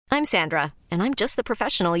I'm Sandra, and I'm just the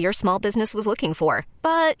professional your small business was looking for.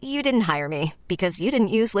 But you didn't hire me because you didn't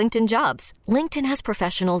use LinkedIn Jobs. LinkedIn has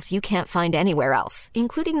professionals you can't find anywhere else,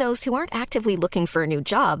 including those who aren't actively looking for a new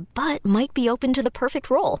job, but might be open to the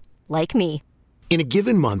perfect role, like me. In a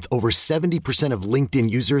given month, over 70% of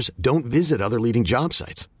LinkedIn users don't visit other leading job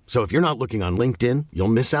sites. So if you're not looking on LinkedIn, you'll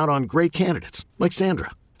miss out on great candidates like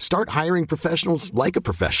Sandra. Start hiring professionals like a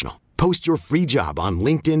professional. Post your free job on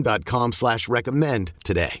linkedin.com/recommend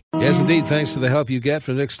today. Yes, indeed. Thanks to the help you get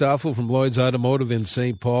from Nick Stoffel from Lloyd's Automotive in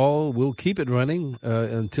St. Paul. We'll keep it running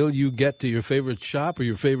until you get to your favorite shop or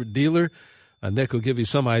your favorite dealer. Nick will give you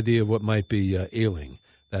some idea of what might be ailing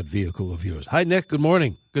that vehicle of yours. Hi, Nick. Good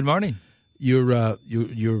morning. Good morning. You're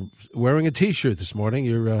wearing a T-shirt this morning.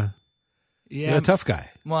 You're a tough guy.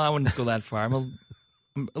 Well, I wouldn't go that far. I'm a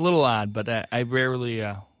little odd, but I rarely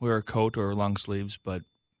wear a coat or long sleeves. But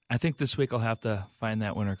I think this week I'll have to find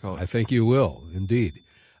that winter coat. I think you will, indeed.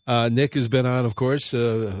 Nick has been on, of course,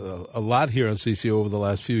 a lot here on CCO over the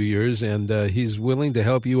last few years, and he's willing to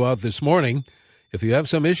help you out this morning if you have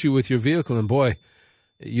some issue with your vehicle. And boy,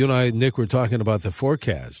 you and I, Nick, were talking about the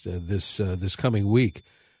forecast this coming week.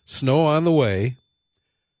 Snow on the way,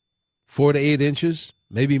 4 to 8 inches,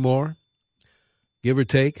 maybe more, give or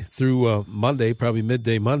take, through Monday, probably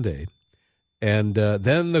midday Monday. And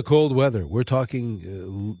then the cold weather. We're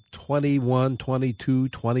talking 21, 22,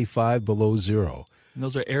 25 below zero. And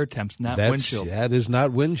those are air temps, not wind chill. That is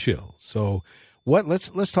not wind chill. So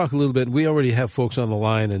let's talk a little bit. We already have folks on the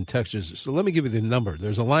line and texters. So let me give you the number.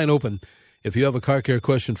 There's a line open if you have a car care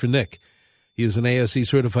question for Nick. He is an ASE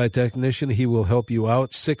certified technician. He will help you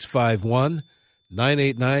out.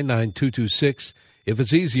 651-989-9226. If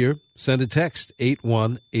it's easier, send a text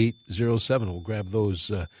 81807. We'll grab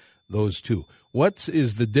those two. What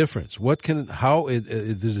is the difference? How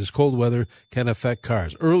this cold weather can affect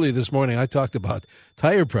cars? Early this morning, I talked about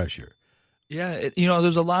tire pressure. Yeah,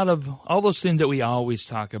 there's a lot of all those things that we always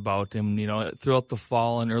talk about, and throughout the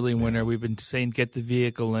fall and early winter, we've been saying get the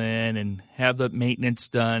vehicle in and have the maintenance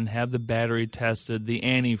done, have the battery tested, the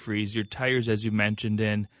antifreeze, your tires, as you mentioned,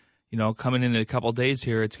 and coming in a couple of days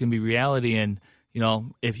here, it's going to be reality. And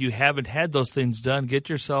if you haven't had those things done, get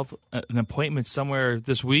yourself an appointment somewhere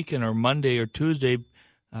this weekend or Monday or Tuesday,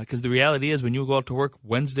 because the reality is when you go out to work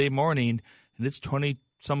Wednesday morning and it's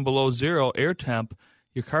 20-some below zero air temp,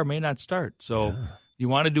 your car may not start. So you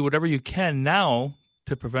want to do whatever you can now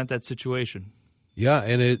to prevent that situation. Yeah,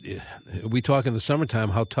 and we talk in the summertime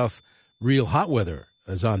how tough real hot weather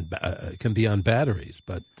is can be on batteries,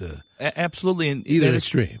 but absolutely, and either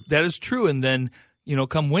extreme. That is true, and then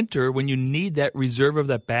come winter, when you need that reserve of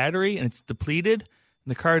that battery and it's depleted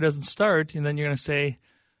and the car doesn't start, and then you're going to say,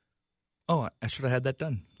 oh, I should have had that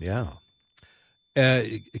done. Yeah.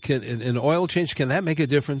 Can an oil change, can that make a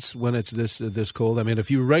difference when it's this cold? I mean,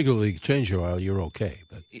 if you regularly change your oil, you're okay.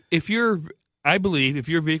 But I believe if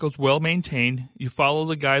your vehicle's well maintained, you follow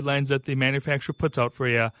the guidelines that the manufacturer puts out for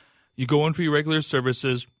you, you go in for your regular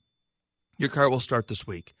services, your car will start this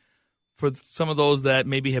week. For some of those that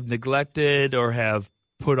maybe have neglected or have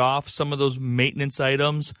put off some of those maintenance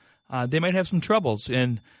items, they might have some troubles.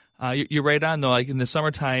 And you're right on, though. Like in the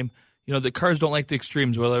summertime, the cars don't like the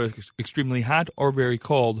extremes, whether it's extremely hot or very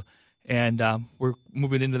cold. And we're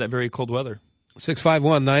moving into that very cold weather.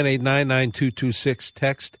 651-989-9226.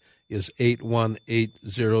 Text is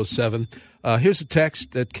 81807. Here's a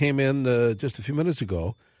text that came in just a few minutes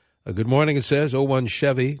ago. Good morning, it says, 01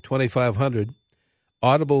 Chevy 2500.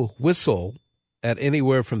 Audible whistle at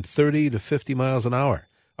anywhere from 30 to 50 miles an hour.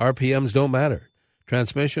 RPMs don't matter.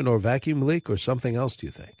 Transmission or vacuum leak or something else, do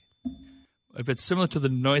you think? If it's similar to the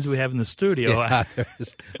noise we have in the studio.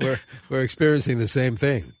 Yeah, we're experiencing the same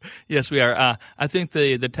thing. Yes, we are. I think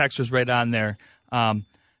the texture's right on there.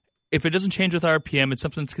 If it doesn't change with RPM, it's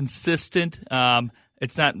something that's consistent.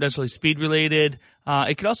 It's not necessarily speed related.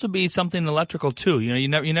 It could also be something electrical too. You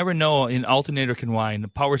never know. An alternator can whine. A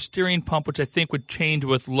power steering pump, which I think would change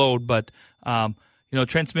with load, but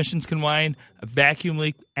transmissions can whine. A vacuum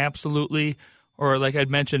leak, absolutely. Or like I'd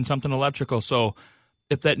mentioned, something electrical. So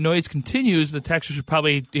if that noise continues, the texter should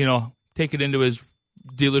probably take it into his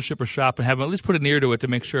dealership or shop and have him at least put an ear to it to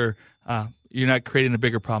make sure you're not creating a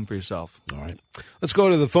bigger problem for yourself. All right. Let's go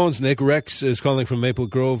to the phones, Nick. Rex is calling from Maple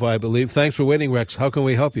Grove, I believe. Thanks for waiting, Rex. How can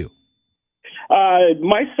we help you?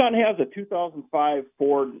 My son has a 2005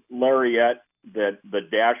 Ford Lariat that the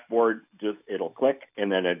dashboard it'll click,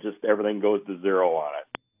 and then everything goes to zero on it,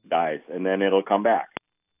 dies, and then it'll come back.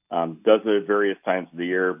 Does it at various times of the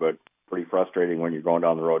year, but pretty frustrating when you're going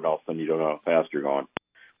down the road and all of a sudden you don't know how fast you're going.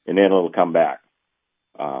 And then it'll come back.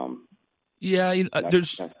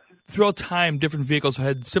 There's throughout time, different vehicles have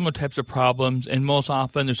had similar types of problems, and most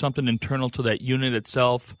often there's something internal to that unit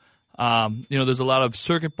itself. There's a lot of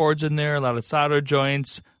circuit boards in there, a lot of solder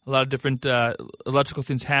joints, a lot of different electrical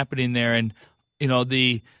things happening there, and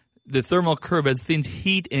the thermal curve, as things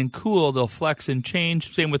heat and cool, they'll flex and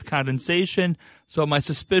change. Same with condensation. So my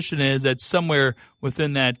suspicion is that somewhere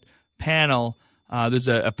within that panel, there's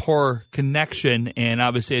a poor connection, and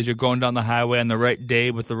obviously as you're going down the highway on the right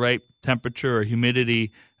day with the right temperature or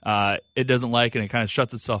humidity, it doesn't like it, and it kind of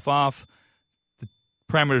shuts itself off. The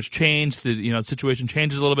parameters change, the situation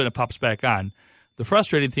changes a little bit, and it pops back on. The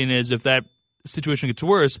frustrating thing is if that situation gets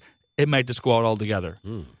worse, it might just go out altogether.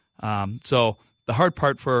 So the hard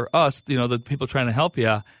part for us, the people trying to help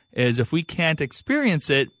you, is if we can't experience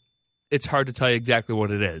it, it's hard to tell you exactly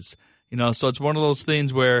what it is. So it's one of those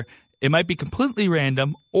things where it might be completely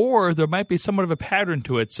random, or there might be somewhat of a pattern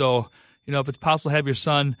to it. So, if it's possible to have your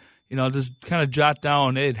son, just kind of jot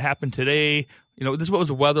down, it happened today, this is what was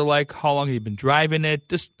the weather like, how long have you been driving it,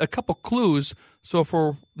 just a couple clues. So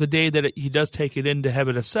for the day that he does take it in to have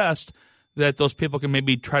it assessed, that those people can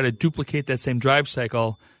maybe try to duplicate that same drive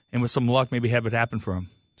cycle, and with some luck, maybe have it happen for him.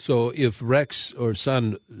 So if Rex or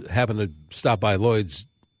son happened to stop by Lloyd's,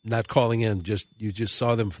 not calling in, you just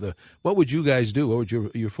saw them what would you guys do? What would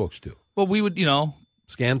your folks do? Well, we would,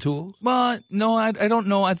 Scan tools? Well, no, I don't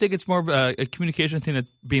know. I think it's more of a communication thing that's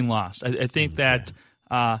being lost. I think that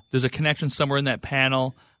there's a connection somewhere in that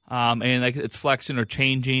panel, and it's flexing or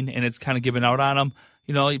changing, and it's kind of giving out on them.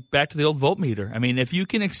 Back to the old voltmeter. I mean, if you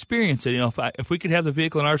can experience it, if we could have the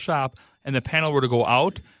vehicle in our shop and the panel were to go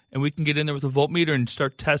out, and we can get in there with a voltmeter and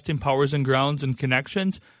start testing powers and grounds and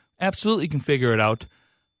connections, absolutely can figure it out.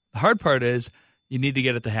 The hard part is you need to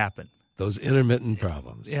get it to happen. Those intermittent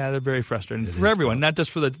problems. Yeah, they're very frustrating for everyone, not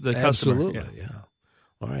just for the customer. Absolutely, yeah.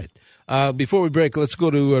 All right. Before we break, let's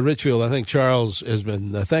go to Richfield. I think Charles has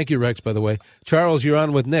been thank you, Rex, by the way. Charles, you're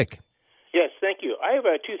on with Nick. Yes, thank you. I have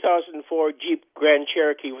a 2004 Jeep Grand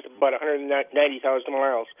Cherokee with about 190,000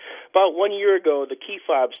 miles. About 1 year ago, the key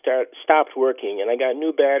fob stopped working, and I got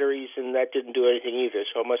new batteries, and that didn't do anything either,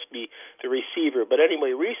 so it must be the receiver. But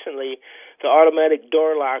anyway, recently, the automatic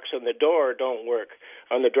door locks on the door don't work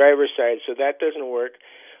on the driver's side, so that doesn't work.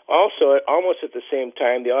 Also, almost at the same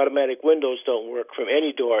time, the automatic windows don't work from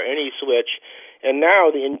any door, any switch. And now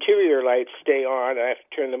the interior lights stay on. I have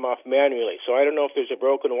to turn them off manually. So I don't know if there's a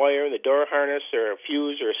broken wire in the door harness or a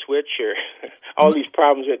fuse or a switch or all these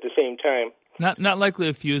problems at the same time. Not likely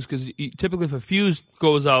a fuse, because typically if a fuse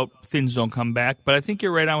goes out, things don't come back. But I think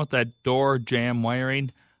you're right on with that door jam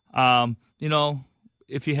wiring.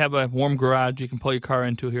 If you have a warm garage you can pull your car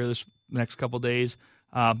into here this next couple days,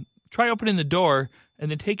 try opening the door and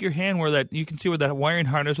then take your hand you can see where that wiring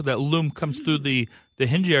harness or that loom comes through the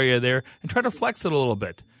hinge area there, and try to flex it a little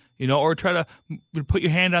bit, or try to put your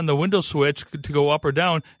hand on the window switch to go up or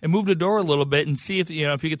down and move the door a little bit and see if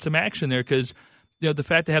you get some action there, because the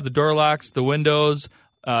fact to have the door locks, the windows,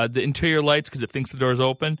 the interior lights, because it thinks the door is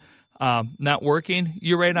open, not working,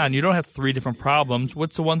 you're right on. You don't have three different problems.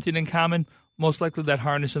 What's the one thing in common? Most likely that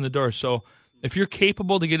harness in the door. So if you're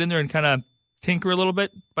capable to get in there and kind of tinker a little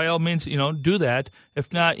bit, by all means, do that.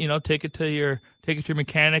 If not, take it to your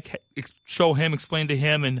mechanic, show him, explain to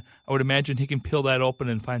him, and I would imagine he can peel that open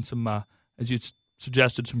and find some, as you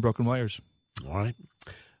suggested, some broken wires. All right.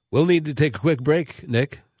 We'll need to take a quick break,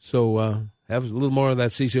 Nick. So have a little more of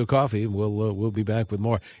that CCO coffee, and we'll be back with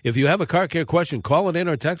more. If you have a car care question, call it in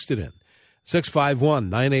or text it in.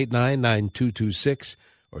 651-989-9226,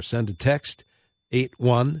 or send a text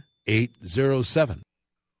 81807.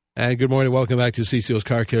 And good morning. Welcome back to CCO's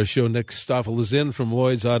Car Care Show. Nick Stoffel is in from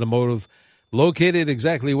Lloyd's Automotive. Located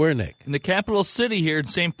exactly where, Nick? In the capital city here in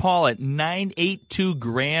St. Paul at 982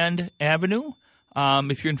 Grand Avenue.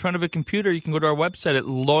 If you're in front of a computer, you can go to our website at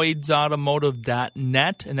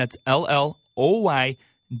lloydsautomotive.net, and that's LLOYDS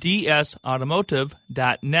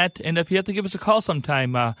automotive.net. And if you have to give us a call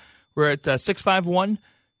sometime, we're at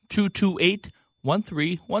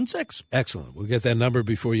 651-228-1316. Excellent. We'll get that number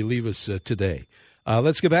before you leave us today.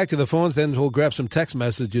 Let's get back to the phones, then we'll grab some text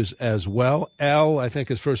messages as well. Al, I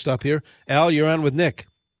think, is first up here. Al, you're on with Nick.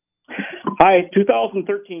 Hi,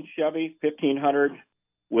 2013 Chevy 1500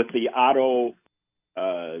 with the auto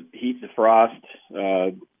heat defrost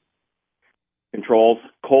controls,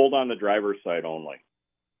 cold on the driver's side only,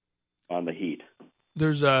 on the heat.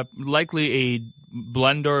 There's likely a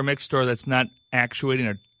blend door or mix door that's not actuating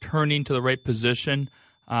or turning to the right position.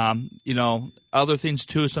 Other things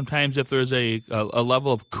too, sometimes if there's a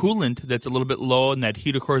level of coolant that's a little bit low and that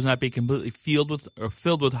heater core is not being completely filled with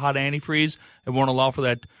hot antifreeze, it won't allow for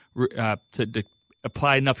that to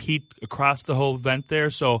apply enough heat across the whole vent there.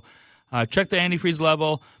 So check the antifreeze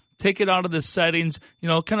level. take it out of the settings,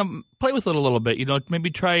 kind of play with it a little bit. Maybe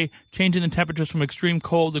try changing the temperatures from extreme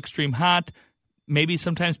cold to extreme hot. Maybe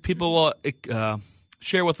sometimes people will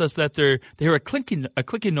share with us that they hear a clicking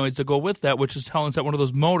noise to go with that, which is telling us that one of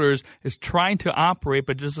those motors is trying to operate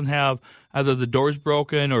but doesn't have either the doors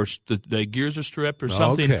broken or the gears are stripped or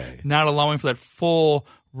something, not allowing for that full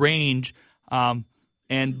range. And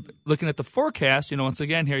looking at the forecast, once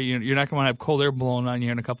again here, you're not going to want to have cold air blowing on you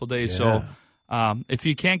here in a couple of days. Yeah. So if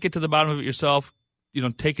you can't get to the bottom of it yourself,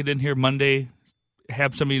 take it in here Monday.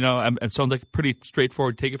 Have somebody, it sounds like pretty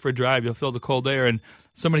straightforward. Take it for a drive. You'll feel the cold air, and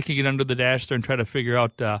somebody can get under the dash there and try to figure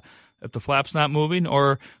out if the flap's not moving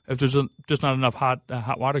or if there's just not enough hot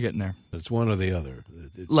water getting there. It's one or the other.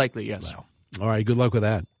 Likely, yes. Wow. All right, good luck with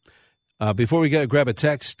that. Before we grab a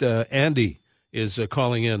text, Andy is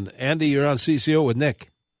calling in. Andy, you're on CCO with Nick.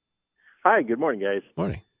 Hi, good morning, guys.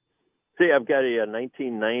 Morning. See, I've got a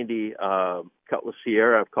 1990 Cutlass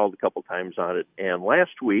Sierra. I've called a couple times on it, and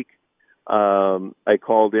last week I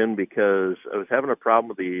called in because I was having a problem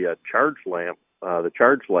with the charge lamp, the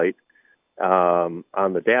charge light on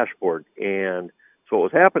the dashboard. And so what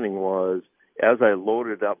was happening was, as I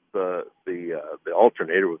loaded up the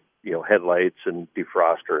alternator with headlights and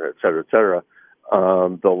defroster, et cetera,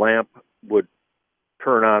 the lamp would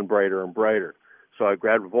turn on brighter and brighter. So I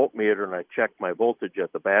grabbed a voltmeter and I checked my voltage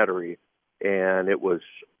at the battery, and it was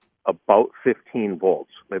about 15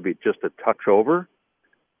 volts, maybe just a touch over.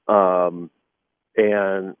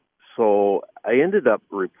 And so I ended up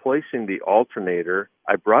replacing the alternator.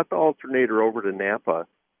 I brought the alternator over to Napa,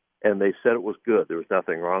 and they said it was good. There was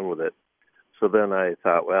nothing wrong with it. So then I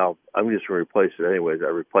thought, well, I'm just going to replace it anyways. I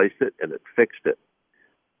replaced it, and it fixed it.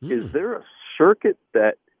 Is there a circuit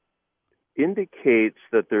that indicates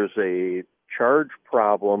that there's a charge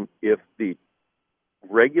problem if the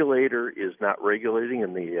regulator is not regulating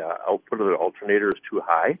and the output of the alternator is too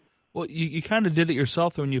high? Well, you kind of did it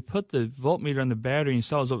yourself. When you put the voltmeter on the battery and you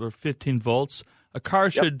saw it was over 15 volts, a car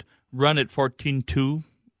should run at 14.2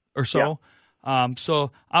 or so. Yep.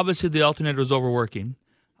 So obviously the alternator was overworking.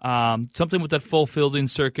 Something with that full fielding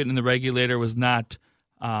circuit and the regulator was not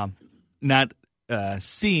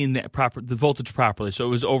seeing the voltage properly, so it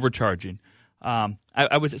was overcharging.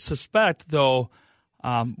 I would suspect, though,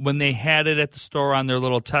 when they had it at the store on their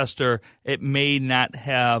little tester, it may not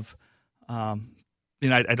have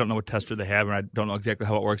I don't know what tester they have, and I don't know exactly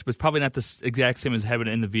how it works, but it's probably not the exact same as having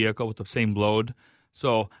it in the vehicle with the same load.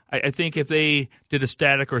 So I think if they did a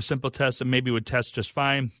static or a simple test, it maybe would test just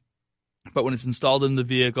fine. But when it's installed in the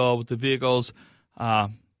vehicle, with the vehicle's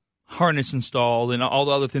harness installed and all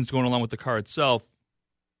the other things going along with the car itself,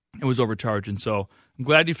 it was overcharging. So I'm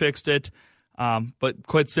glad you fixed it. But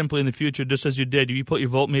quite simply, in the future, just as you did, if you put your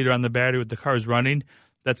voltmeter on the battery with the car is running,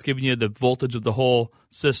 that's giving you the voltage of the whole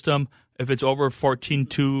system. If it's over 14.2,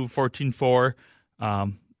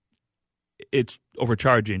 14.4, it's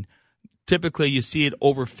overcharging. Typically, you see it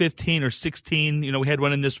over 15 or 16. We had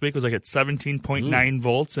one in this week. It was like at 17.9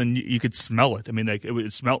 volts, and you could smell it. I mean, like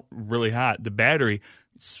it smelled really hot. The battery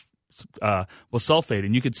was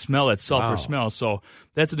sulfating. You could smell that sulfur smell. So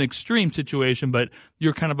that's an extreme situation, but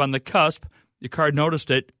you're kind of on the cusp. Your car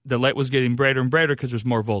noticed it. The light was getting brighter and brighter because there's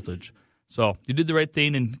more voltage. So you did the right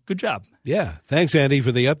thing, and good job. Yeah. Thanks, Andy,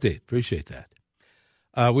 for the update. Appreciate that.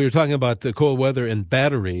 We were talking about the cold weather and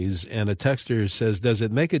batteries, and a texter says, does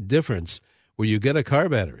it make a difference where you get a car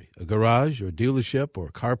battery, a garage or dealership or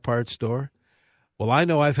car parts store? Well, I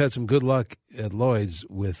know I've had some good luck at Lloyd's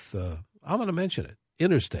with, I'm going to mention it,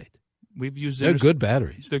 Interstate. We've used They're good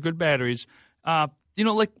batteries. They're good batteries.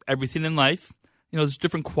 Like everything in life, there's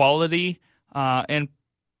different quality, and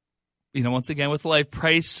once again, with life,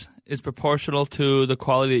 price is proportional to the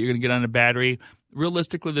quality that you're going to get on a battery.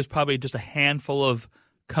 Realistically, there's probably just a handful of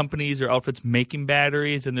companies or outfits making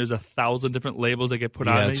batteries, and there's 1,000 different labels that get put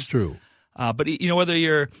on these. That's true. But whether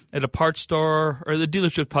you're at a parts store or the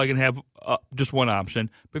dealership's probably going to have just one option.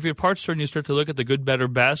 But if you're a parts store and you start to look at the good, better,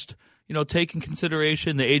 best, take in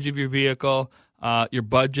consideration the age of your vehicle, your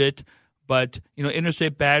budget. But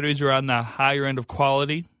Interstate batteries are on the higher end of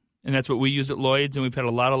quality, and that's what we use at Lloyd's, and we've had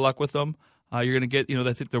a lot of luck with them. You're going to get,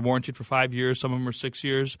 I think they're warranted for 5 years. Some of them are 6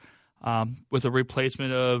 years with a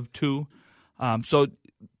replacement of 2. So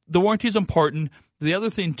the warranty is important. The other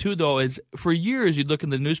thing, too, though, is for years you'd look in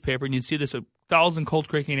the newspaper and you'd see this 1,000 cold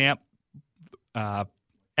cranking amp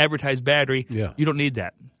advertised battery. Yeah. You don't need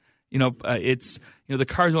that. It's the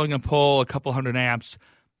car's only going to pull a couple hundred amps.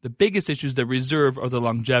 The biggest issue is the reserve or the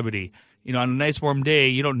longevity. On a nice warm day,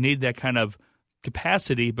 you don't need that kind of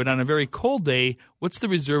capacity, but on a very cold day, what's the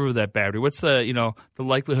reserve of that battery? What's the the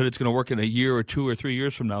likelihood it's going to work in a year or 2 or 3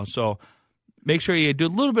 years from now? So make sure you do a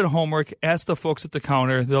little bit of homework. Ask the folks at the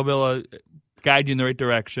counter. They'll be able to guide you in the right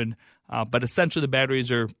direction. But essentially, the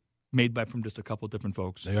batteries are made from just a couple of different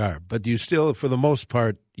folks. They are. But you still, for the most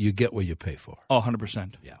part, you get what you pay for. Oh,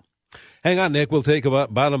 100%. Yeah. Hang on, Nick. We'll take a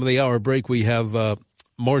bottom of the hour break. We have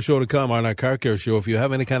more show to come on our Car Care Show. If you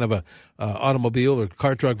have any kind of a automobile or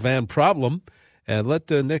car, truck, van problem, and let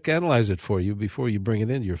Nick analyze it for you before you bring it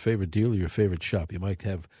into your favorite dealer, your favorite shop. You might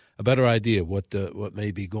have a better idea what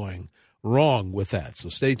may be going wrong with that. So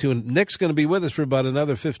stay tuned. Nick's going to be with us for about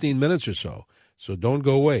another 15 minutes or so. So don't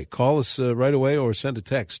go away. Call us right away or send a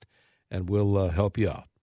text, and we'll help you out.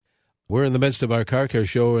 We're in the midst of our Car Care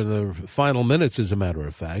Show in the final minutes, as a matter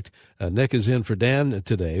of fact. Nick is in for Dan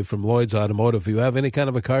today from Lloyd's Automotive. If you have any kind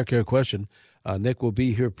of a car care question, Nick will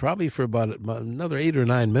be here probably for about another 8 or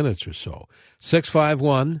 9 minutes or so.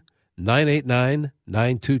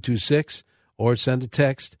 651-989-9226 or send a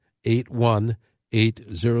text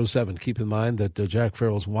 81807. Keep in mind that Jack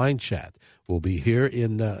Farrell's Wine Chat will be here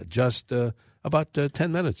in just about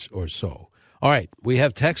 10 minutes or so. All right, we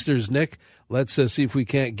have texters, Nick. Let's see if we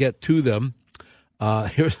can't get to them.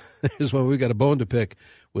 Here's when we got a bone to pick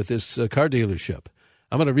with this car dealership.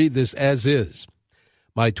 I'm going to read this as is.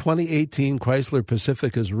 My 2018 Chrysler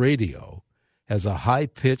Pacifica's radio has a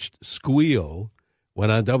high-pitched squeal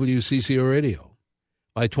when on WCCO radio.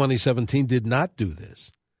 My 2017 did not do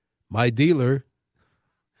this. My dealer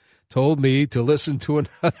told me to listen to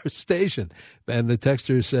another station. And the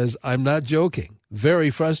texter says, I'm not joking.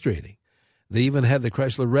 Very frustrating. They even had the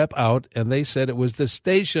Chrysler rep out, and they said it was the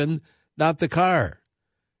station, not the car.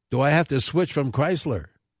 Do I have to switch from Chrysler?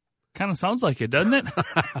 Kind of sounds like it, doesn't it?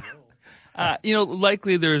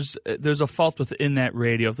 Likely there's a fault within that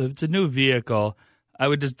radio. If it's a new vehicle, I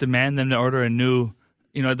would just demand them to order a new.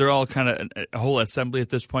 They're all kind of a whole assembly at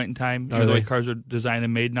this point in time. The way cars are designed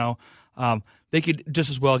and made now. They could just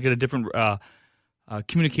as well get a different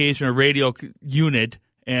communication or radio unit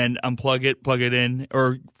and unplug it, plug it in,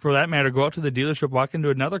 or for that matter, go out to the dealership, walk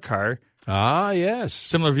into another car. Ah, yes.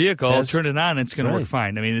 Similar vehicle, turn it on, it's going to work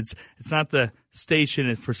fine. I mean, it's not the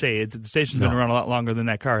station per se. The station's been around a lot longer than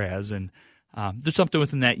that car has, and there's something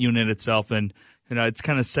within that unit itself, and it's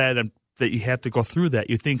kind of sad that you have to go through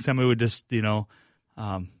that. You think somebody would just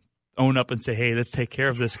own up and say, hey, let's take care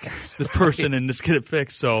of this person and just get it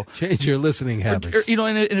fixed. So change your listening habits.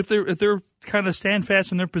 And if they're kind of stand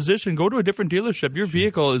fast in their position, go to a different dealership. Your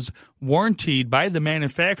vehicle is warranted by the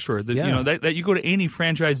manufacturer. That you go to any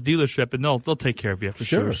franchise dealership and they'll take care of you for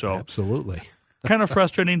sure. So absolutely. Kind of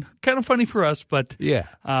frustrating, kind of funny for us, but yeah.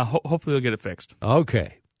 Hopefully they'll get it fixed.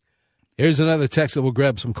 Okay. Here's another text that will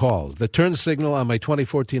grab some calls. The turn signal on my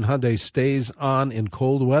 2014 Hyundai stays on in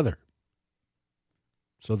cold weather.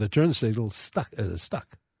 So the turn signal is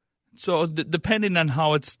stuck. So depending on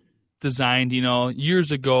how it's designed,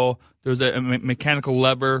 years ago there was a mechanical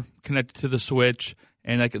lever connected to the switch,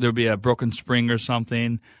 and there'd be a broken spring or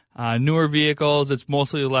something. Newer vehicles, it's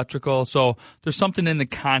mostly electrical. So there's something in the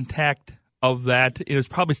contact of that. It's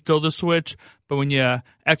probably still the switch, but when you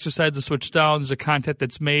exercise the switch down, there's a contact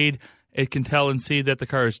that's made. It can tell and see that the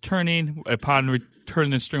car is turning. Upon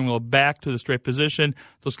returning the steering wheel back to the straight position,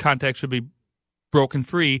 those contacts should be broken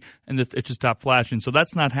free, and it just stopped flashing. So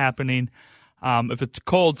that's not happening. If it's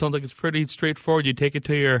cold, sounds like it's pretty straightforward. You take it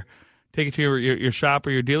to your shop or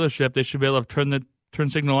your dealership. They should be able to turn the turn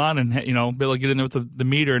signal on and be able to get in there with the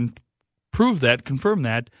meter and confirm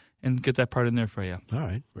that, and get that part in there for you. All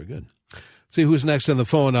right, very good. See who's next on the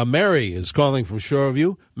phone. Mary is calling from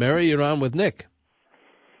Shoreview. Mary, you're on with Nick.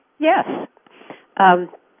 Yes. I'm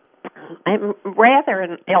rather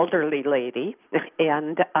an elderly lady,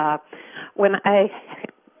 and when I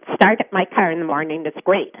start my car in the morning, it's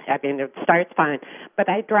great. I mean, it starts fine, but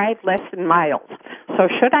I drive less than miles. So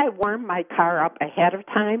should I warm my car up ahead of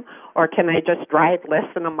time, or can I just drive less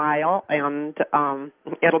than a mile and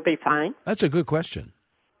it'll be fine? That's a good question.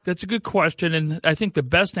 That's a good question, and I think the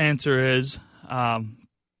best answer is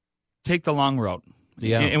take the long route.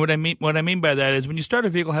 Yeah. And what I mean by that is when you start a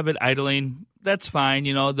vehicle, have it idling, that's fine.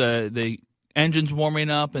 The engine's warming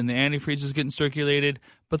up and the antifreeze is getting circulated,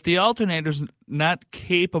 but the alternator's not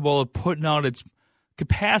capable of putting out its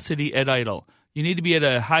capacity at idle. You need to be at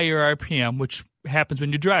a higher RPM, which happens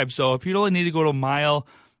when you drive. So if you only need to go to a mile,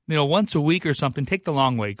 once a week or something, take the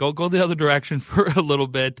long way. Go the other direction for a little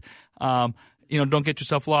bit. Don't get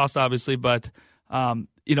yourself lost, obviously, but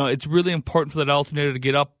it's really important for that alternator to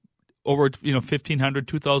get up over 1,500,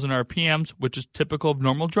 2,000 RPMs, which is typical of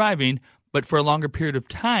normal driving, but for a longer period of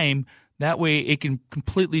time. That way it can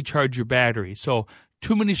completely charge your battery. So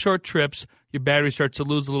too many short trips, your battery starts to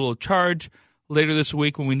lose a little charge. Later this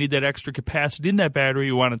week when we need that extra capacity in that battery,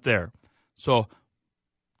 you want it there. So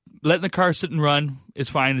letting the car sit and run is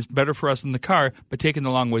fine. It's better for us in the car, but taking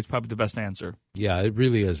the long way is probably the best answer. Yeah, it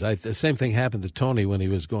really is. The same thing happened to Tony when he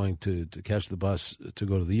was going to catch the bus to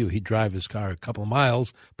go to the U. He'd drive his car a couple of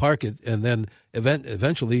miles, park it, and then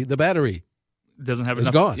eventually the battery doesn't have is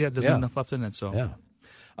enough. gone. Yeah, it doesn't have enough left in it. So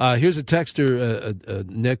yeah. Here's a texter,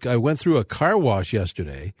 Nick. I went through a car wash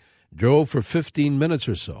yesterday, drove for 15 minutes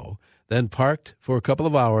or so, then parked for a couple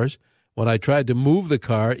of hours. When I tried to move the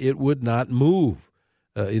car, it would not move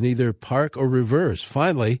in either park or reverse.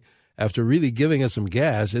 Finally, after really giving it some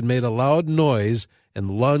gas, it made a loud noise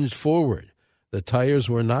and lunged forward. The tires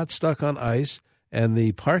were not stuck on ice, and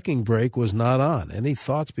the parking brake was not on. Any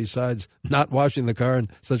thoughts besides not washing the car in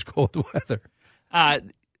such cold weather?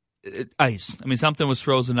 Ice. I mean, something was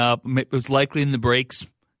frozen up. It was likely in the brakes.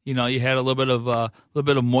 You know, you had a little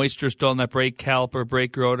bit of moisture still in that brake caliper,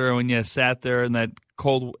 brake rotor, and when you sat there in that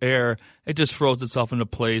cold air, it just froze itself into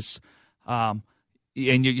place. And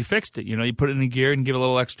you fixed it. You know, you put it in gear and give it a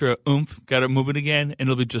little extra oomph, got it moving again, and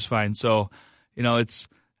it'll be just fine. So, you know, it's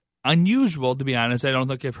unusual, to be honest. I don't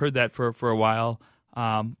think I've heard that for a while.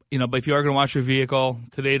 You know, but if you are going to wash your vehicle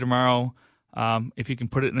today, tomorrow, if you can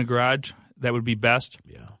put it in a garage, that would be best.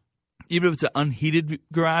 Yeah. Even if it's an unheated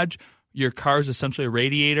garage, your car is essentially a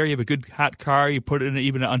radiator. You have a good hot car, you put it in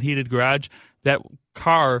even an unheated garage, that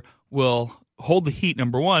car will hold the heat,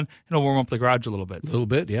 number one, and it'll warm up the garage a little bit. A little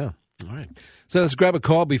bit, yeah. All right. So let's grab a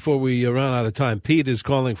call before we run out of time. Pete is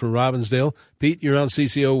calling from Robbinsdale. Pete, you're on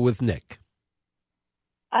CCO with Nick.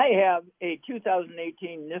 I have a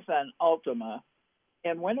 2018 Nissan Altima,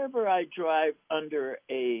 and whenever I drive under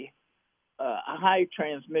a high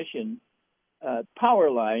transmission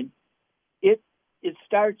power line, it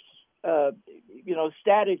starts,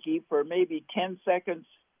 staticky for maybe 10 seconds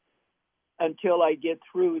until I get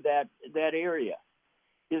through that area.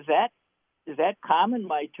 Is that common?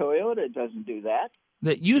 My Toyota doesn't do that.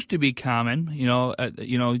 That used to be common,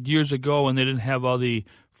 years ago when they didn't have all the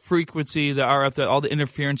frequency, the RF, all the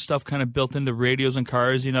interference stuff kind of built into radios and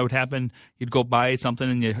cars. You know, it would happen, you'd go by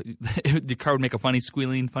something and the car would make a funny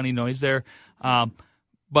squealing, funny noise there.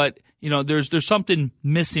 But, you know, there's something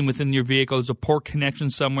missing within your vehicle. There's a poor connection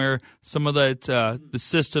somewhere. Some of that, the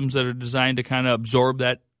systems that are designed to kind of absorb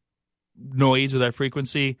that noise or that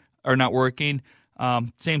frequency are not working.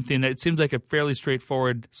 Same thing. It seems like a fairly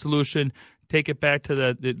straightforward solution. Take it back to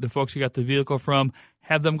the folks you got the vehicle from.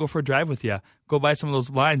 Have them go for a drive with you. Go by some of those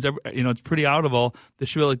lines. You know, it's pretty audible. They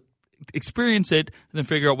should really experience it and then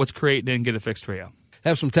figure out what's creating it and get it fixed for you.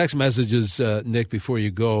 Have some text messages, Nick, before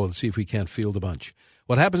you go. Let's see if we can't field a bunch.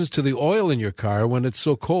 What happens to the oil in your car when it's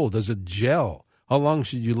so cold? Does it gel? How long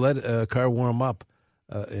should you let a car warm up?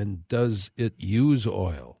 And does it use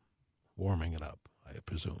oil? Warming it up, I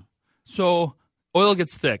presume. So oil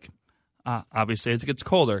gets thick, obviously, as it gets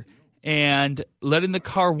colder. And letting the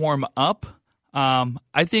car warm up,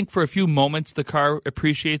 I think for a few moments the car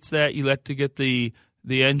appreciates that. You let to get the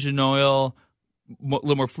engine oil, a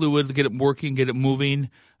little more fluid to get it working, get it moving,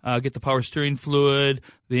 get the power steering fluid,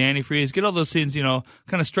 the antifreeze, get all those things, kind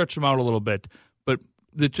of stretch them out a little bit. But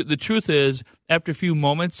the truth is, after a few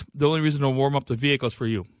moments, the only reason to warm up the vehicle is for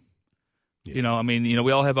you. Yeah.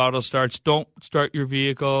 We all have auto starts. Don't start your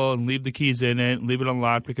vehicle and leave the keys in it and leave it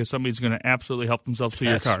unlocked because somebody's going to absolutely help themselves to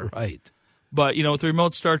your car. That's right. But, with the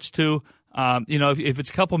remote starts too, if it's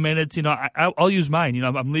a couple minutes, I'll use mine.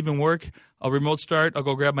 I'm leaving work, I'll remote start, I'll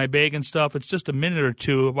go grab my bag and stuff. It's just a minute or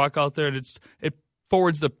two. I walk out there and it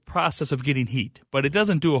forwards the process of getting heat. But it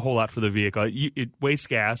doesn't do a whole lot for the vehicle. It wastes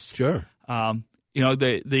gas. Sure.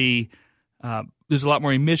 There's a lot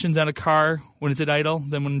more emissions on a car when it's at idle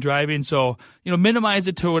than when driving. So, minimize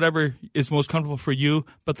it to whatever is most comfortable for you,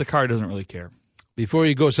 but the car doesn't really care. Before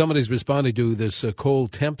you go, somebody's responding to this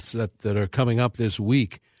cold temps that are coming up this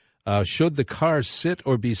week. Should the car sit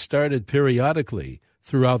or be started periodically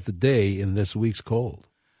throughout the day in this week's cold?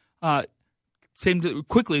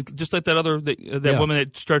 Quickly, just like that woman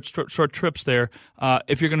that starts short trips there.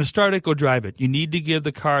 If you're going to start it, go drive it. You need to give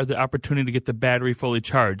the car the opportunity to get the battery fully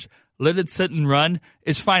charged. Let it sit and run.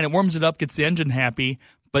 It's fine. It warms it up, gets the engine happy,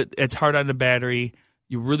 but it's hard on the battery.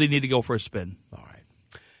 You really need to go for a spin. All right.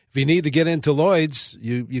 If you need to get into Lloyd's,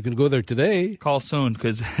 you can go there today. Call soon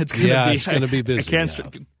because it's going to be busy. I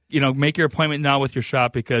can't, make your appointment now with your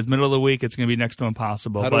shop because middle of the week it's going to be next to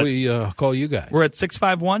impossible. How do we call you guys? We're at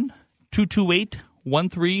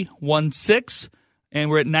 651-228-1316. And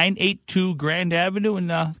we're at 982 Grand Avenue in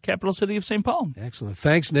the capital city of St. Paul. Excellent.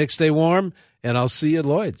 Thanks, Nick. Stay warm, and I'll see you at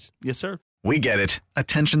Lloyd's. Yes, sir. We get it.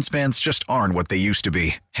 Attention spans just aren't what they used to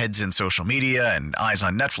be. Heads in social media and eyes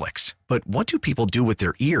on Netflix. But what do people do with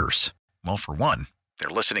their ears? Well, for one, they're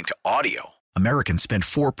listening to audio. Americans spend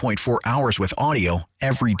 4.4 hours with audio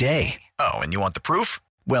every day. Oh, and you want the proof?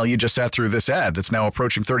 Well, you just sat through this ad that's now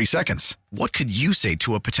approaching 30 seconds. What could you say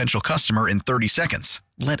to a potential customer in 30 seconds?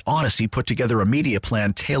 Let Odyssey put together a media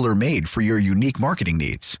plan tailor-made for your unique marketing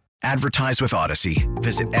needs. Advertise with Odyssey.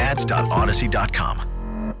 Visit ads.odyssey.com.